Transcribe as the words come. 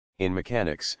In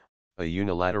mechanics, a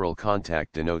unilateral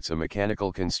contact denotes a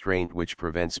mechanical constraint which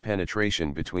prevents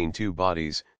penetration between two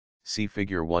bodies, see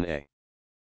Figure 1a.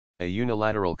 A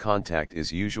unilateral contact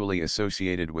is usually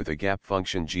associated with a gap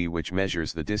function g which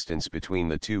measures the distance between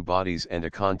the two bodies and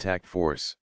a contact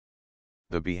force.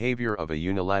 The behavior of a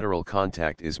unilateral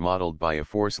contact is modeled by a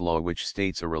force law which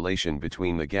states a relation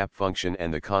between the gap function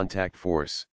and the contact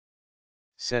force.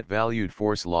 Set-valued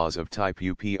force laws of type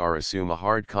UPR assume a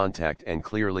hard contact and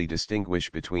clearly distinguish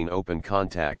between open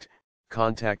contact,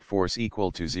 contact force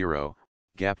equal to 0,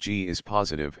 gap G is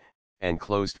positive, and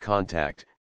closed contact,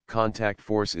 contact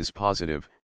force is positive,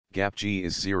 gap G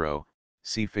is 0,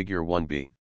 see Figure 1b.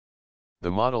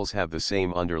 The models have the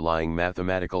same underlying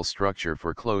mathematical structure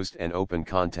for closed and open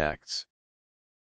contacts.